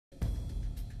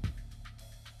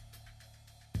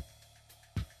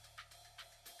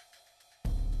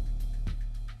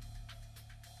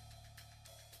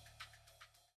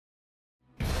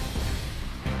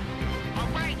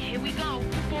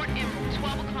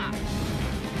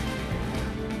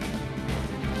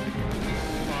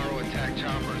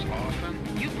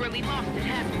really lost it,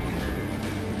 haven't we?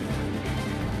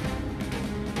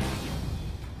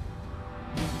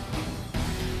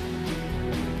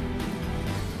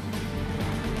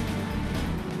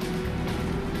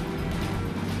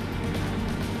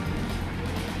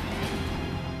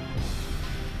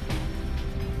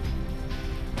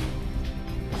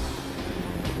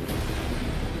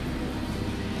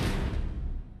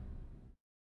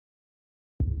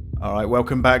 Alright,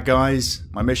 welcome back guys.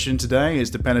 My mission today is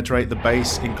to penetrate the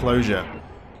base enclosure.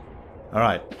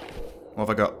 Alright, what have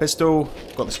I got? Pistol,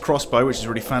 I've got this crossbow which is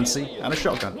really fancy, and a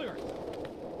shotgun.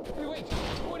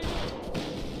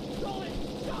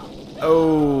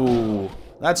 Oh,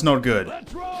 that's not good.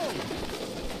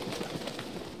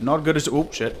 Not good as... Oh,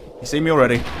 shit. You see me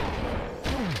already.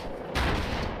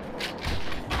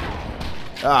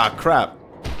 Ah, crap.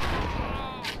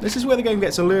 This is where the game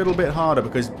gets a little bit harder,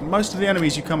 because most of the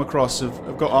enemies you come across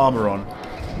have got armor on.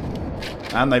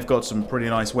 And they've got some pretty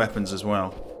nice weapons as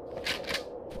well.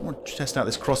 I want to test out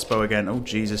this crossbow again. Oh,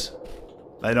 Jesus.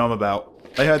 They know I'm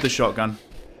about. They heard the shotgun.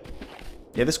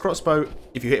 Yeah, this crossbow,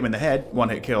 if you hit him in the head, one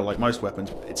hit kill, like most weapons.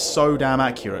 It's so damn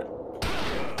accurate.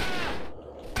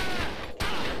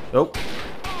 Oh.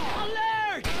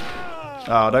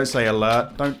 Oh, don't say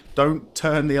alert. Don't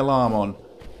turn the alarm on.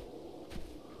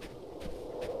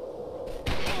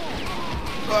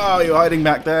 Oh, you're hiding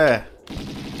back there.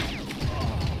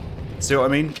 See what I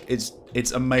mean? It's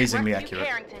amazingly accurate.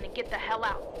 Carrington and get the hell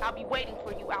out. I'll be waiting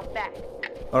for you out back.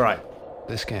 All right.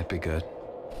 This can't be good.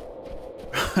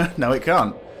 No, it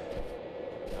can't.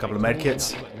 A couple of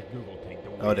medkits.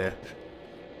 Oh dear.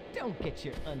 Don't get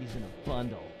your undies in a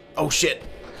bundle. Oh shit.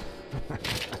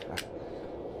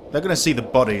 They're gonna see the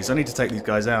bodies. I need to take these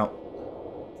guys out.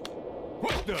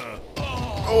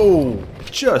 Oh,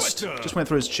 just went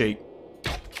through his cheek.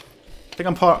 I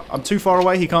think I'm too far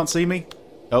away. He can't see me.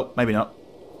 Oh, maybe not.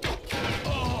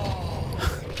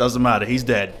 Doesn't matter. He's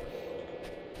dead.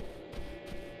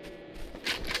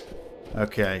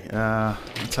 Okay, I'll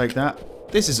take that.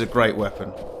 This is a great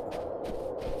weapon.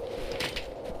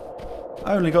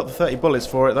 I only got the 30 bullets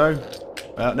for it though.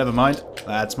 Never mind.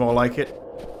 That's more like it.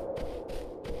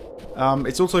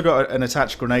 It's also got an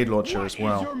attached grenade launcher as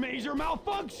well. What is your major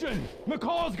malfunction?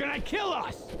 McCall's gonna kill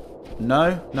us.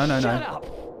 No. Shut up.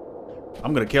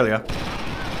 I'm gonna kill you.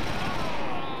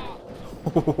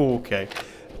 Okay.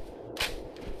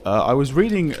 I was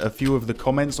reading a few of the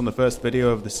comments on the first video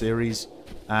of the series,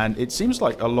 and it seems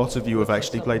like a lot of you have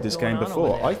actually played this game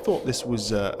before. I thought this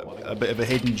was a bit of a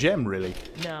hidden gem, really.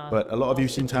 But a lot of you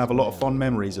seem to have a lot of fond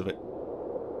memories of it.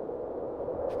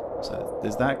 So,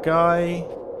 there's that guy.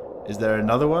 Is there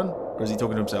another one? Or is he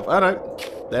talking to himself? Oh no,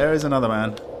 there is another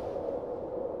man.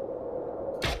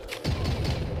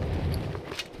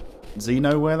 Does he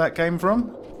know where that came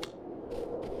from?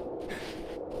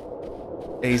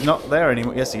 He's not there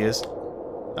anymore. Yes, he is.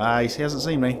 He hasn't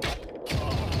seen me.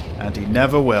 And he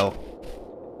never will.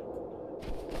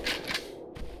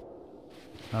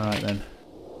 Alright then.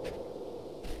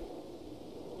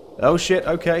 Oh shit,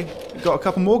 okay. We've got a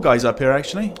couple more guys up here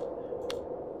actually.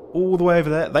 All the way over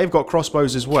there. They've got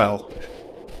crossbows as well.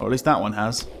 Or at least that one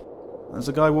has. There's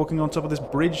a guy walking on top of this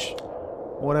bridge.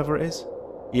 Whatever it is.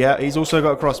 Yeah, he's also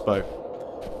got a crossbow.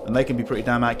 And they can be pretty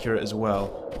damn accurate as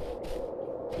well.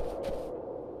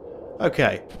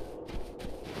 Okay.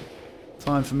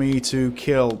 Time for me to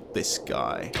kill this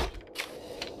guy.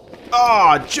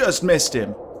 Ah, just missed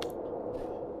him.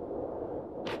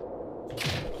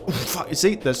 Fuck, you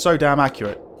see, they're so damn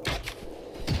accurate.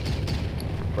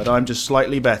 But I'm just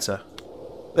slightly better.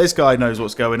 This guy knows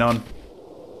what's going on.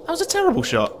 That was a terrible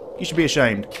shot. You should be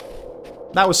ashamed.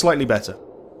 That was slightly better.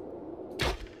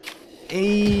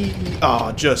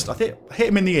 I hit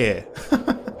him in the ear.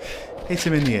 Hit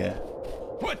him in the ear.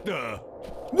 What the?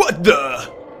 What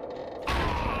the?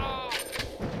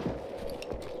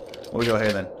 What we got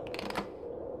here then?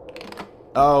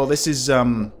 Oh, this is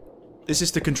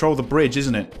to control the bridge,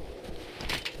 isn't it?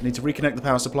 I need to reconnect the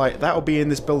power supply. That'll be in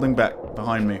this building back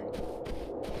behind me.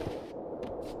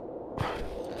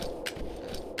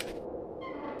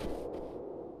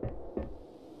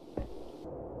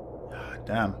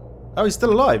 Damn. Oh, he's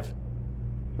still alive.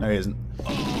 No, he isn't.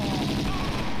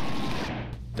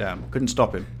 Damn, couldn't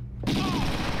stop him.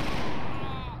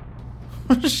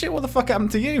 Shit, what the fuck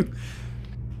happened to you?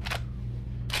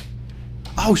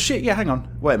 Oh shit, yeah, hang on.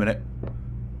 Wait a minute.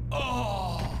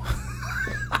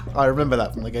 I remember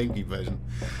that from the GameCube version.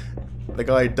 The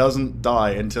guy doesn't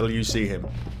die until you see him.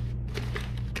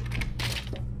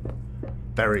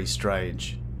 Very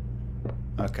strange.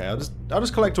 Okay, I'll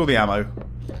just collect all the ammo.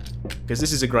 Because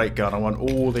this is a great gun. I want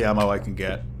all the ammo I can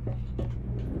get.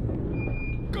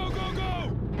 Go, go,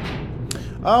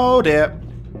 go! Oh dear.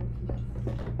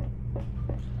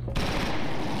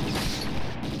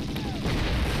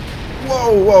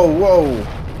 Whoa, whoa, whoa.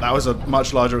 That was a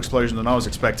much larger explosion than I was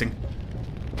expecting.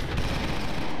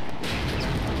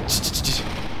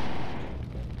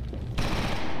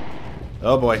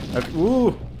 Oh boy. Okay.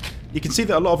 Ooh. You can see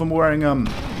that a lot of them are wearing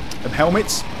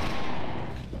helmets.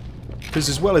 Because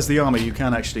as well as the armor, you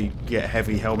can actually get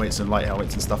heavy helmets and light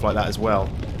helmets and stuff like that as well.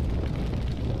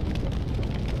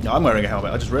 Yeah, I'm wearing a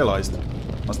helmet, I just realised.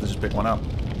 Must have just picked one up.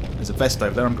 There's a vest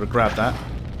over there, I'm going to grab that.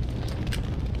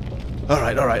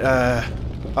 Alright,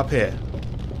 up here.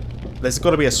 There's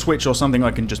got to be a switch or something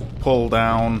I can just pull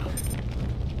down.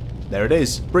 There it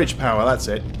is. Bridge power, that's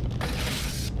it.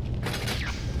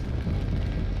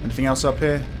 Anything else up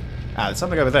here? Ah, there's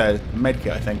something over there.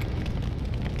 Medkit, I think.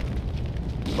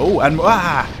 Oh, and...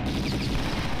 ah!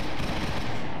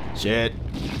 Shit.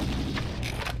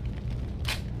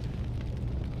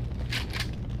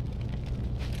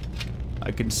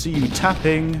 I can see you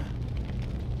tapping.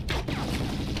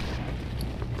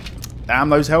 Damn,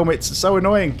 those helmets are so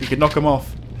annoying. You can knock them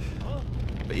off.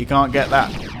 But you can't get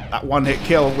that one-hit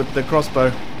kill with the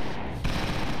crossbow.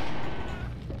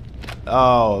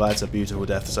 Oh, that's a beautiful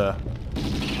death, sir.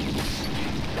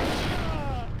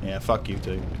 Yeah, fuck you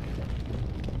too.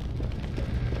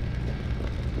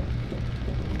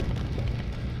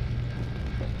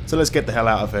 So let's get the hell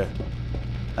out of here.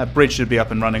 That bridge should be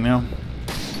up and running now.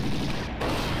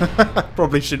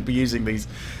 Probably shouldn't be using these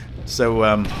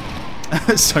so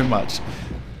so much.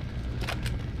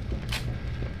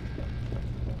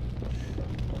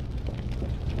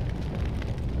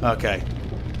 Okay.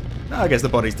 I guess the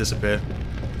bodies disappear.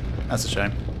 That's a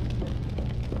shame.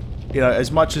 You know,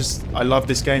 as much as I love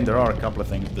this game, there are a couple of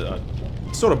things that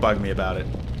sort of bug me about it.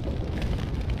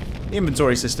 The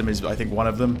inventory system is, I think, one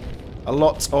of them. A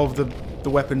lot of the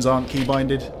weapons aren't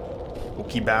key-binded. Or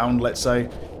key-bound, let's say.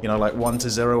 You know, like 1 to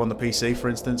 0 on the PC, for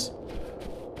instance.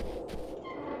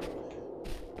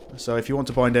 So if you want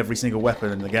to bind every single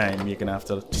weapon in the game, you're going to have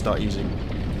to start using,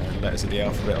 you know, letters of the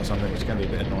alphabet or something, which can be a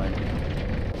bit annoying.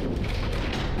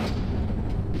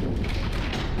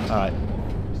 Alright.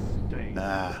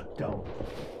 Ah. Don't.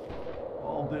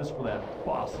 All this for that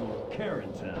fossil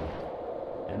Carrington.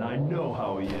 And I know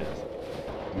how he is.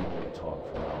 You won't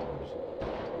talk for hours.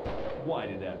 Why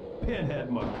did that pinhead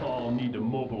McCall need to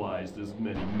mobilize this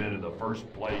many men in the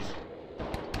first place?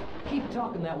 Keep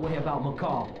talking that way about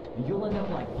McCall, and you'll end up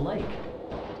like Blake.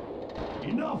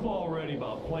 Enough already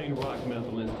about Plain Rock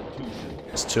Mental Institution.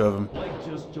 There's 2 of them. Blake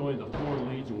just joined the 4th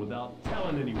Legion without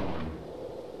telling anyone.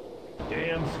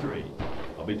 Damn straight.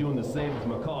 I'll be doing the same if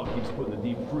McCall keeps putting the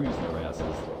deep freeze in their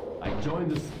asses. I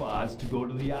joined the spots to go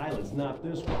to the islands, not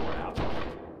this crap.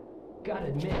 Gotta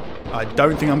admit. I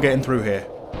don't think I'm getting through here.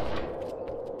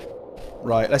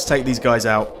 Right, let's take these guys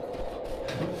out.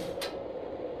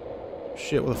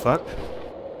 Shit, what the fuck?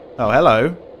 Oh,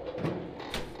 hello.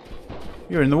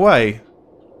 You're in the way.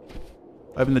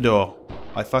 Open the door.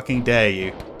 I fucking dare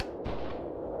you.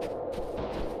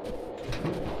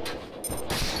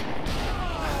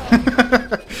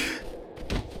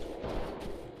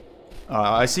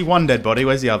 I see one dead body.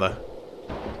 Where's the other?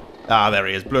 Ah, there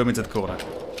he is. Blew him into the corner.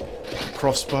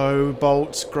 Crossbow,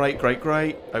 bolts. Great, great,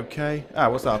 great. Okay. Ah,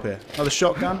 what's that up here? Another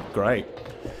shotgun? Great.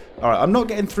 Alright, I'm not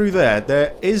getting through there.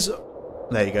 There is...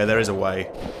 There you go. There is a way.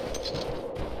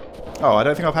 Oh, I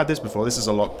don't think I've had this before. This is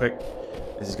a lockpick.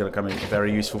 This is going to come in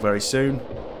very useful very soon.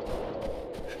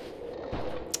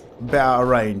 A bit out of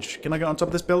range. Can I get on top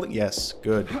of this building? Yes.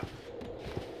 Good.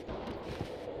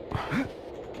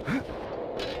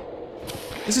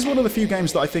 This is one of the few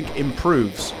games that I think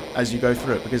improves as you go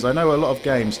through it, because I know a lot of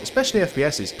games, especially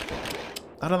FPSs,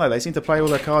 I don't know, they seem to play all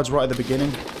their cards right at the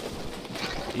beginning.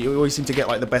 You always seem to get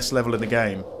like the best level in the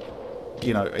game,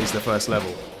 you know, is the first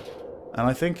level. And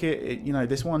I think you know,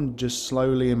 this one just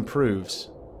slowly improves.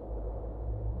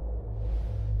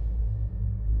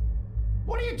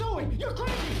 What are you doing? You're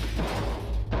crazy!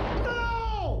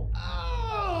 No!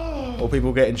 Oh! Or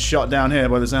people getting shot down here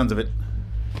by the sounds of it.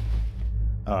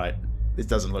 Alright, this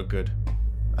doesn't look good.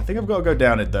 I think I've got to go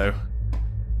down it though.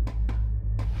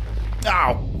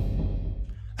 Ow!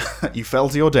 You fell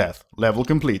to your death. Level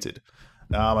completed.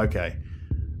 Okay.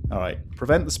 Alright.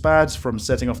 Prevent the spads from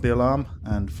setting off the alarm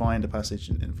and find a passage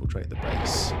and infiltrate the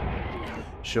base.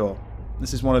 Sure.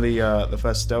 This is one of the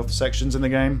first stealth sections in the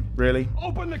game, really.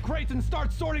 Open the crates and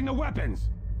start sorting the weapons!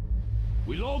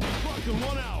 We load the truck in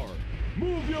 1 hour.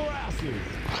 Move your asses!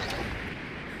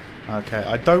 Okay,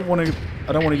 I don't want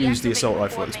to use the assault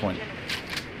rifle at this point.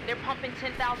 They're pumping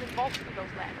 10,000 volts through those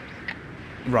ladders.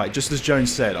 Right, just as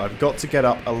Jones said, I've got to get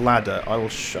up a ladder. I will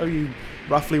show you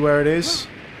roughly where it is.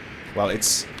 Well,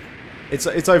 it's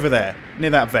over there, near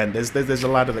that vent. There's a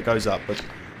ladder that goes up, but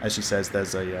as she says,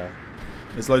 there's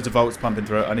loads of volts pumping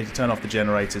through it. I need to turn off the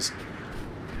generators.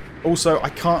 Also, I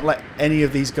can't let any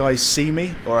of these guys see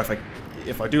me, or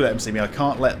if I do let them see me, I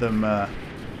can't let them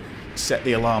set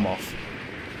the alarm off.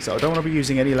 So I don't want to be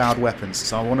using any loud weapons.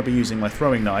 So I want to be using my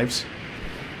throwing knives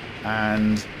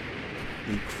and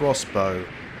the crossbow.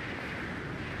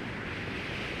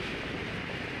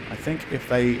 I think if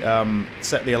they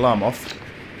set the alarm off,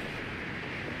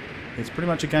 it's pretty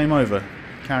much a game over.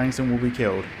 Carrington will be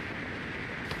killed.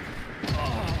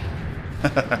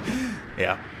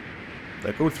 Yeah.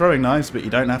 They're called throwing knives, but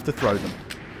you don't have to throw them.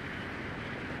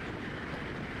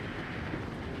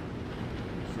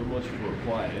 So much for a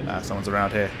quiet. Someone's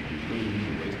around here.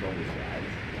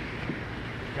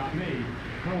 Got me.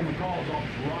 Colonel McCall's off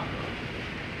his rocker.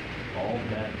 All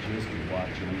that just to watch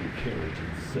under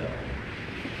Carrington's cell.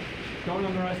 Don't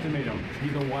underestimate him.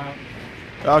 He's a wild...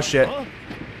 Oh, shit. Huh?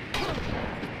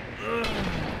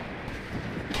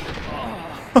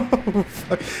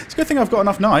 It's a good thing I've got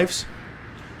enough knives.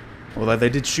 Although they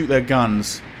did shoot their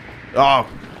guns. Oh,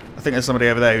 I think there's somebody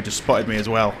over there who just spotted me as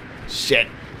well. Shit.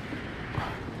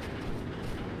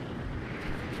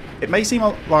 It may seem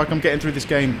like I'm getting through this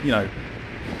game, you know,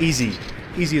 easy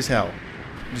as hell.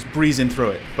 Just breezing through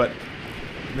it, but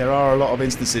there are a lot of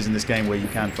instances in this game where you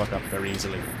can fuck up very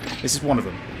easily. This is one of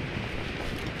them.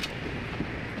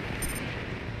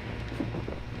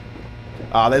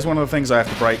 Ah, there's one of the things I have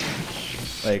to break.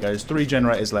 There you go, there's 3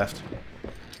 generators left.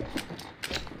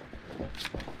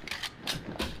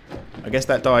 I guess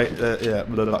that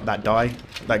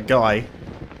guy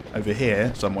over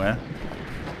here somewhere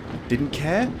didn't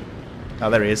care. Oh,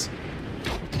 there he is.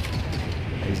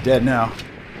 He's dead now.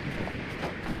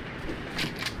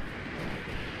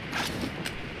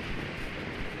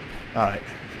 Alright.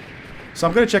 So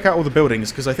I'm going to check out all the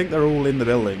buildings, because I think they're all in the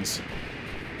buildings.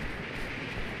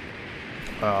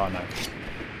 Oh, no.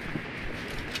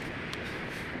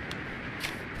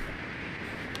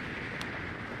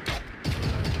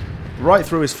 Right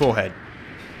through his forehead.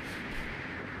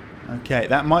 Okay,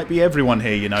 that might be everyone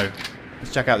here, you know.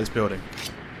 Let's check out this building.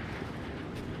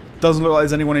 Doesn't look like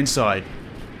there's anyone inside.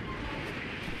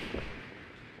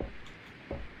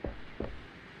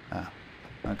 Ah.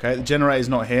 Okay, the generator's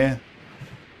not here.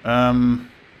 Can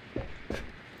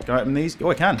I open these? Oh,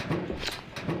 I can.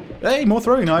 Hey, more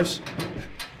throwing knives.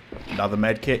 Another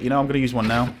med kit. You know, I'm going to use one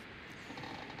now.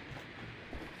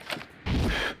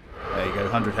 There you go.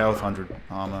 100 health, 100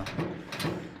 armor.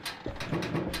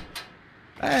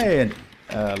 Hey, and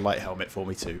a light helmet for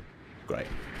me too. Great.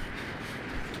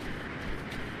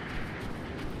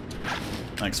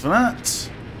 Thanks for that.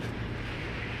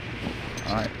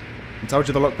 Alright. I told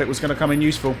you the lockpick was going to come in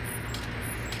useful.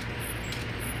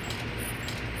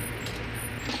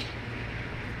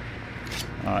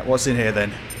 Alright, what's in here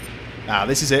then? Ah,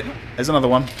 this is it. There's another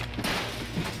one.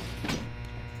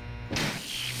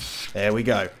 There we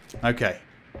go. Okay.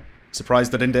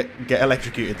 Surprised I didn't get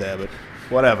electrocuted there, but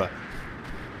whatever.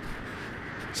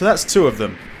 So that's 2 of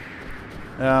them.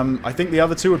 I think the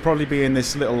other 2 would probably be in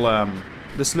this little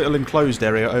enclosed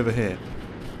area over here.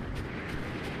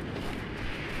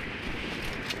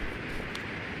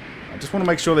 I just want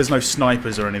to make sure there's no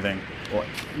snipers or anything, or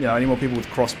you know, any more people with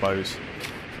crossbows.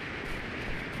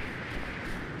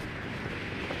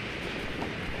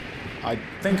 I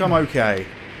think I'm okay.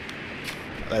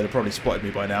 They'd have probably spotted me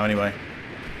by now anyway,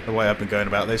 the way I've been going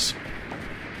about this.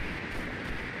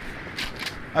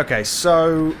 Okay,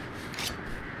 so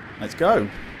let's go.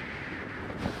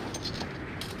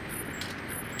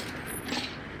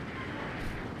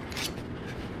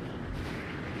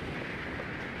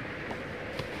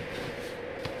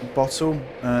 Bottle.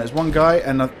 There's one guy,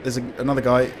 and there's another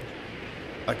guy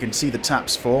I can see the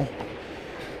taps for.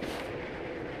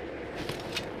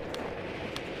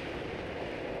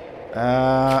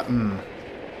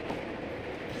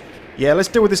 Yeah, let's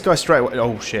deal with this guy straight away.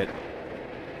 Oh, shit.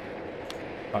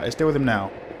 Alright, let's deal with him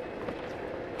now.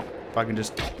 If I can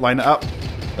just line it up.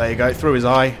 There you go, through his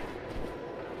eye.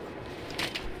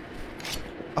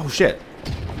 Oh, shit.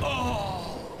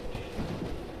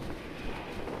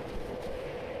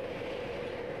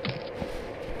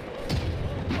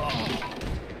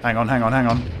 Hang on, hang on, hang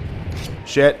on.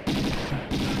 Shit.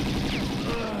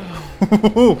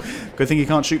 Good thing you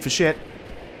can't shoot for shit.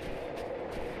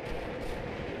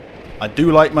 I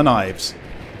do like my knives.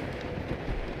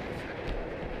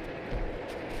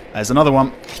 There's another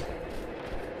one.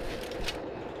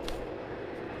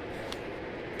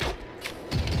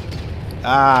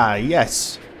 Ah,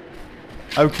 yes.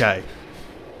 Okay.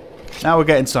 Now we're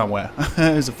getting somewhere.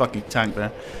 There's a fucking tank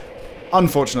there.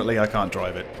 Unfortunately, I can't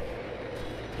drive it.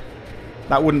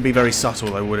 That wouldn't be very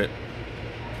subtle though, would it?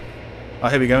 Oh,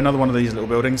 here we go, another one of these little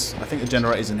buildings. I think the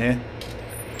generator's in here.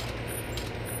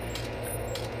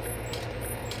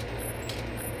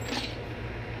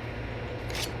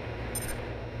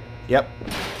 Yep.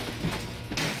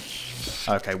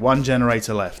 Okay, one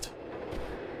generator left.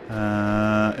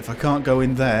 If I can't go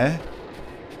in there...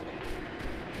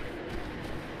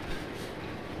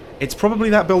 It's probably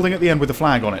that building at the end with the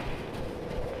flag on it.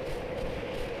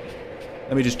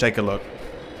 Let me just take a look.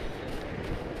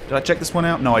 Did I check this one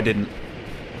out? No, I didn't.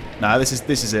 No, this is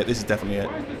it. This is definitely it.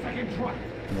 Where's the second truck?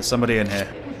 And there's somebody in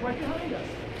here. It was right behind us.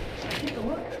 Take a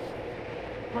look.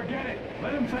 Forget it.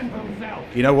 Let him fend for himself.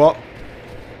 You know what?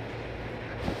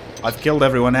 I've killed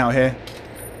everyone out here.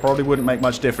 Probably wouldn't make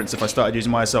much difference if I started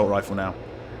using my assault rifle now.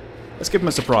 Let's give him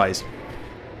a surprise.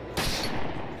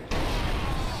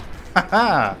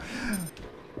 Haha!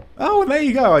 Oh, there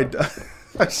you go.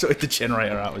 I sorted the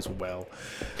generator out as well.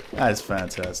 That is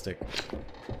fantastic.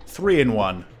 3 in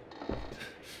 1.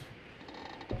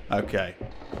 Okay.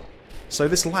 So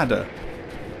this ladder.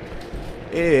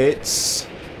 It's...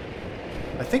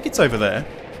 I think it's over there.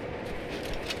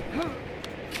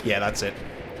 Yeah, that's it.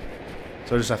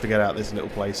 So I just have to get out this little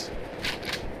place.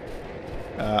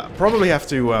 Probably have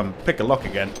to pick a lock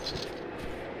again.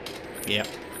 Yeah.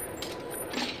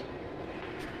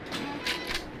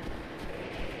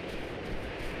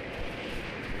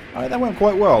 Alright, that went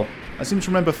quite well. I seem to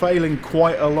remember failing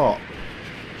quite a lot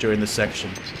during this section.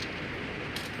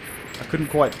 I couldn't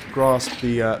quite grasp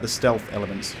the stealth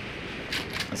elements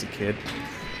as a kid.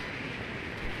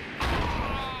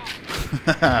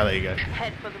 There you go.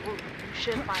 Head for the roof. You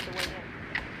should find a way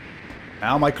in.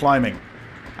 How am I climbing?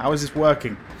 How is this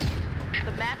working?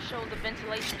 The map shows a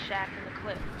ventilation shaft in the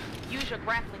cliff. Use your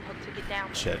grappling hook to get down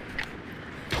there. Shit.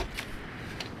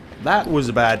 That was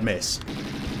a bad miss.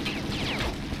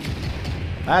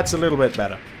 That's a little bit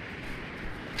better.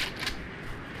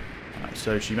 Alright,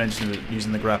 so she mentioned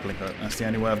using the grappling hook. That's the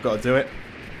only way I've got to do it.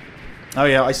 Oh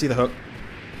yeah, I see the hook.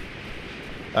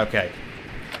 Okay.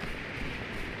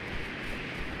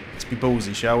 Let's be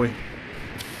ballsy, shall we?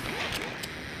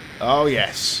 Oh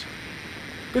yes.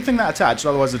 Good thing that attached,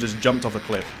 otherwise I just jumped off a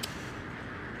cliff.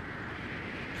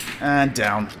 And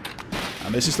down.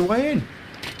 And this is the way in.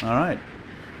 Alright.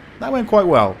 That went quite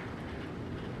well.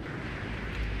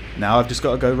 Now I've just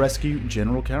got to go rescue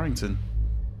General Carrington.